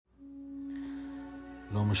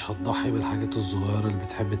لو مش هتضحي بالحاجات الصغيرة اللي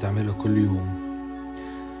بتحب تعملها كل يوم،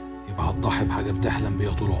 يبقى هتضحي بحاجة بتحلم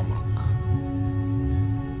بيها طول عمرك.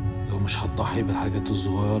 لو مش هتضحي بالحاجات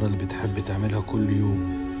الصغيرة اللي بتحب تعملها كل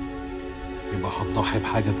يوم، يبقى هتضحي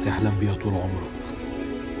بحاجة بتحلم بيها طول عمرك.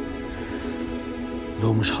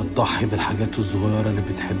 لو مش هتضحي بالحاجات الصغيرة اللي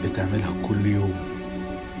بتحب تعملها كل يوم،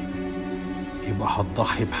 يبقى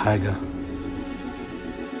هتضحي بحاجة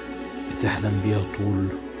بتحلم بيها طول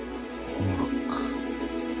عمرك.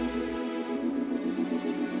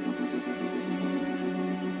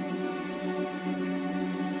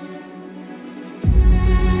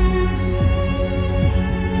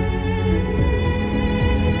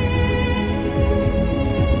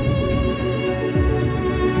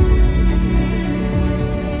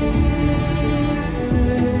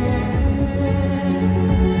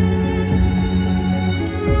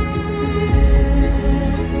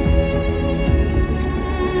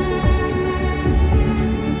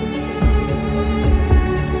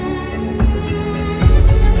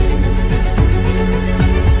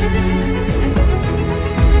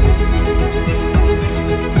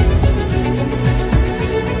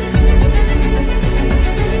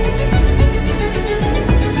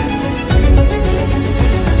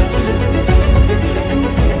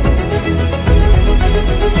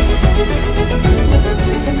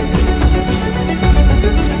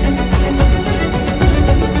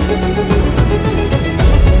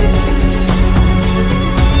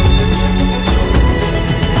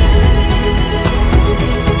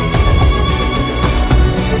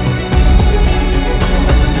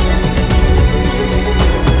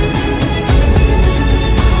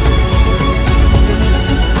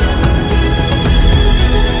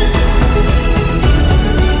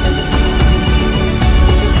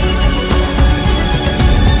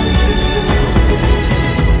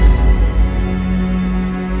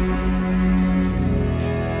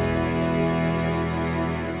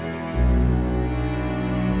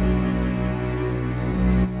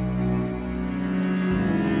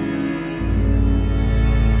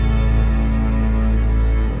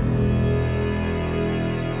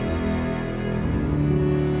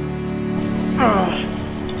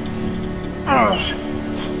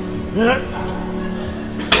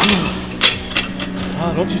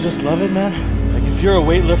 Don't you just love it, man? Like, if you're a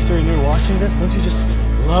weightlifter and you're watching this, don't you just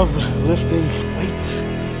love lifting weights?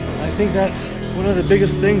 I think that's one of the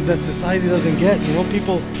biggest things that society doesn't get. You know,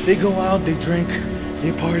 people, they go out, they drink,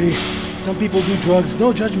 they party. Some people do drugs,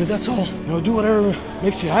 no judgment, that's all. You know, do whatever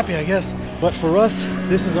makes you happy, I guess. But for us,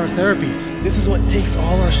 this is our therapy. This is what takes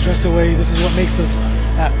all our stress away. This is what makes us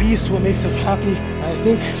at peace, what makes us happy. I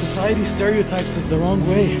think society stereotypes us the wrong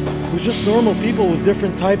way. We're just normal people with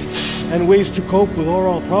different types and ways to cope with all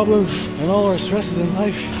our problems and all our stresses in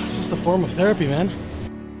life. It's just a form of therapy, man.